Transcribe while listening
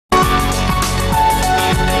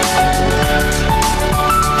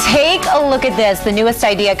look at this, the newest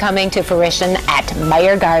idea coming to fruition at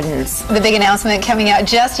Meijer Gardens. The big announcement coming out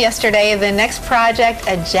just yesterday, the next project,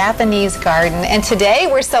 a Japanese garden. And today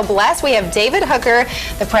we're so blessed. We have David Hooker,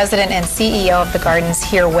 the president and CEO of the gardens,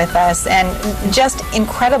 here with us. And just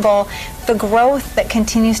incredible, the growth that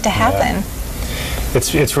continues to happen.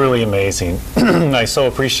 Yeah. It's really amazing. I so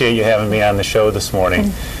appreciate you having me on the show this morning.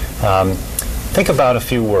 Think about a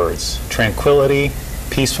few words: tranquility,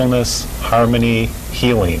 peacefulness, harmony,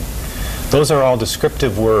 healing. Those are all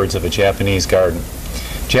descriptive words of a Japanese garden.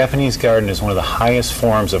 Japanese garden is one of the highest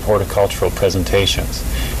forms of horticultural presentations,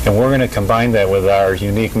 and we're going to combine that with our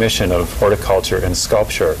unique mission of horticulture and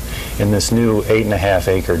sculpture in this new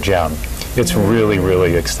 8.5-acre gem. It's really,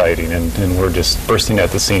 really exciting, and we're just bursting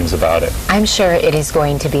at the seams about it. I'm sure it is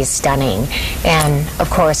going to be stunning. And of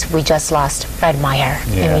course, we just lost Fred Meijer.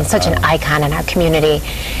 Yeah, I mean, such an icon in our community.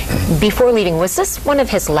 Before leaving, was this one of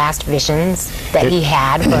his last visions that he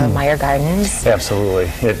had for Meijer Gardens? Absolutely.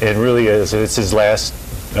 It really is. It's his last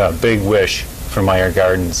big wish for Meijer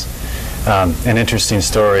Gardens. An interesting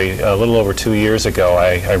story, a little over 2 years ago,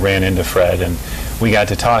 I ran into Fred, and we got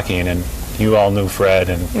to talking, and you all knew Fred,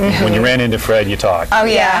 and when you ran into Fred, you talked. Oh,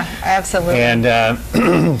 yeah, absolutely.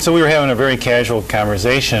 And so we were having a very casual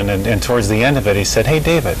conversation, and towards the end of it, he said, "Hey,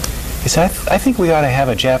 David," he said, I think we ought to have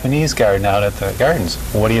a Japanese garden out at the gardens.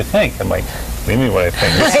 What do you think? I'm like, what do you mean what I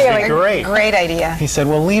think? This would be great. Great idea. He said,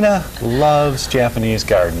 well, Lena loves Japanese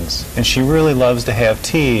gardens, and she really loves to have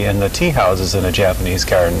tea in the tea houses in a Japanese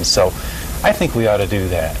garden, so I think we ought to do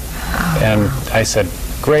that. And I said,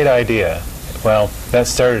 great idea. Well, that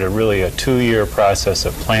started really a 2-year process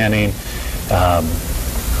of planning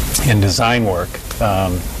and design work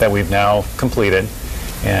that we've now completed,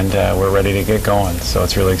 and we're ready to get going, so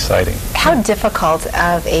it's really exciting. How difficult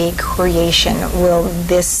of a creation will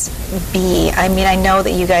this be? I mean, I know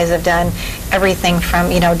that you guys have done everything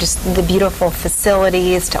from, you know, just the beautiful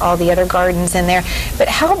facilities to all the other gardens in there, but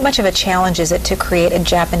how much of a challenge is it to create a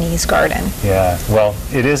Japanese garden? Yeah, well,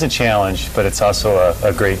 it is a challenge, but it's also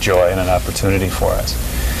a great joy and an opportunity for us.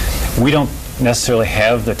 We don't necessarily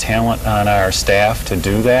have the talent on our staff to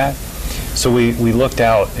do that, so we looked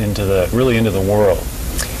out into the world.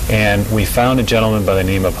 And we found a gentleman by the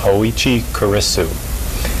name of Hoichi Kurisu.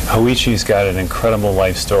 Hoichi's got an incredible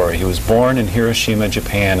life story. He was born in Hiroshima,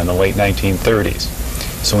 Japan in the late 1930s.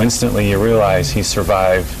 So instantly you realize he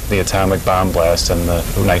survived the atomic bomb blast in the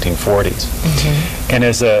 1940s. And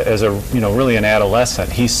as a really an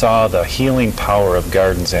adolescent, he saw the healing power of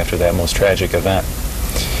gardens after that most tragic event.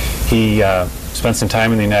 He spent some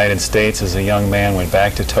time in the United States as a young man, went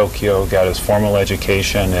back to Tokyo, got his formal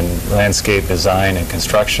education in landscape design and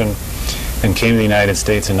construction, and came to the United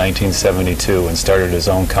States in 1972 and started his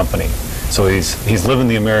own company. So he's living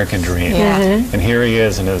the American dream. And here he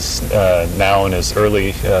is in his, now in his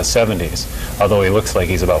early 70s, although he looks like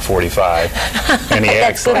he's about 45. And he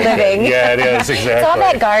acts like living. it. Yeah, it is, exactly. It's all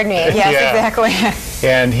that gardening. Yes, exactly.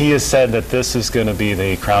 And he has said that this is going to be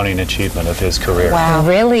the crowning achievement of his career. Wow,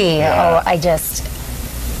 really? Yeah. Oh,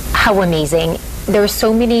 how amazing. There are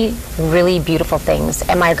so many really beautiful things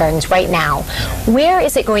at Meijer Gardens right now. Where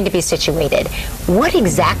is it going to be situated? What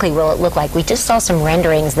exactly will it look like? We just saw some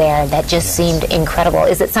renderings there that just seemed incredible.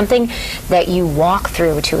 Is it something that you walk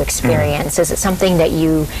through to experience? Is it something that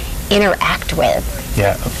you interact with?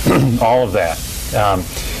 Yeah, all of that.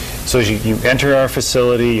 So as you enter our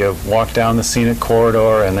facility, you walk down the scenic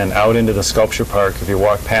corridor and then out into the sculpture park. If you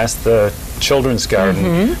walk past the children's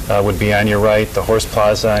garden, would be on your right, the horse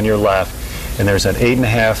plaza on your left, and there's an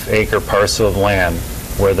 8.5-acre parcel of land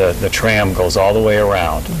where the tram goes all the way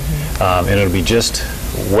around. And it'll be just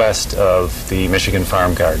west of the Michigan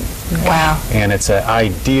Farm Garden. Wow. And it's an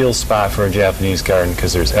ideal spot for a Japanese garden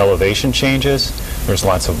because there's elevation changes, there's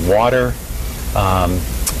lots of water,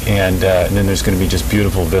 and then there's going to be just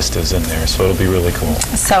beautiful vistas in there, so it'll be really cool.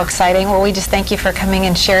 So exciting. Well, we just thank you for coming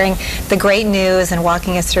and sharing the great news and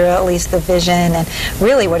walking us through at least the vision and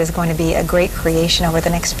really what is going to be a great creation over the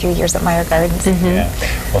next few years at Meijer Gardens. Yeah.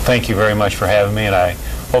 Well, thank you very much for having me, and I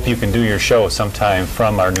hope you can do your show sometime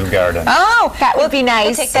from our new garden. Oh, that would be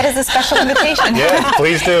nice. We'll take that as a special invitation. Yeah,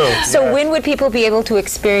 please do. So when would people be able to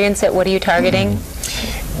experience it? What are you targeting?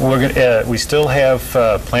 We still have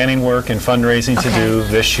planning work and fundraising to do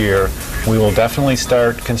this year. We will definitely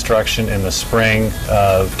start construction in the spring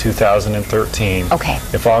of 2013. Okay.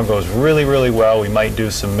 If all goes really, really well, we might do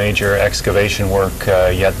some major excavation work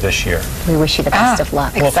yet this year. We wish you the best of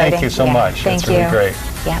luck. Well, thank you so much. Thank That's really you. great.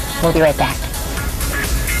 Yeah, we'll be right back.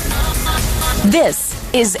 This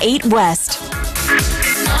is 8 West.